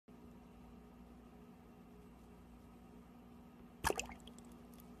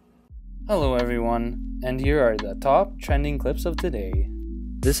Hello everyone, and here are the top trending clips of today.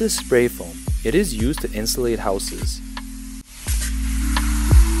 This is spray foam. It is used to insulate houses.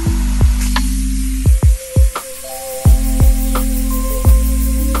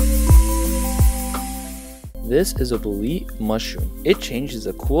 This is a bolete mushroom. It changes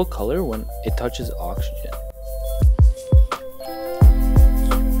a cool color when it touches oxygen.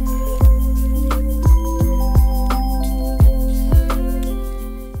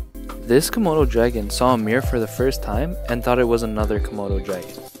 This Komodo dragon saw a mirror for the first time and thought it was another Komodo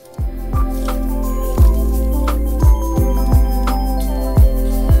dragon.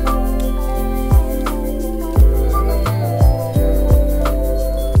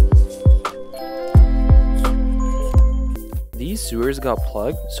 These sewers got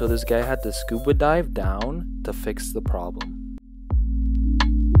plugged, so this guy had to scuba dive down to fix the problem.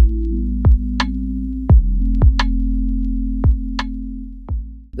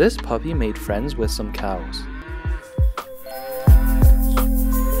 This puppy made friends with some cows.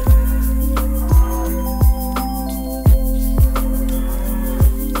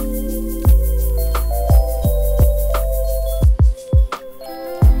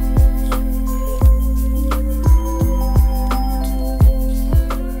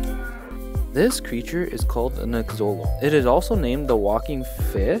 This creature is called an axolotl. It is also named the walking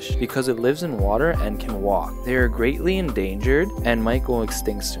fish because it lives in water and can walk. They are greatly endangered and might go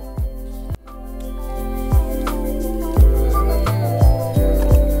extinct soon.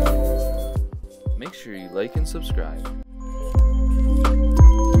 Make sure you like and subscribe.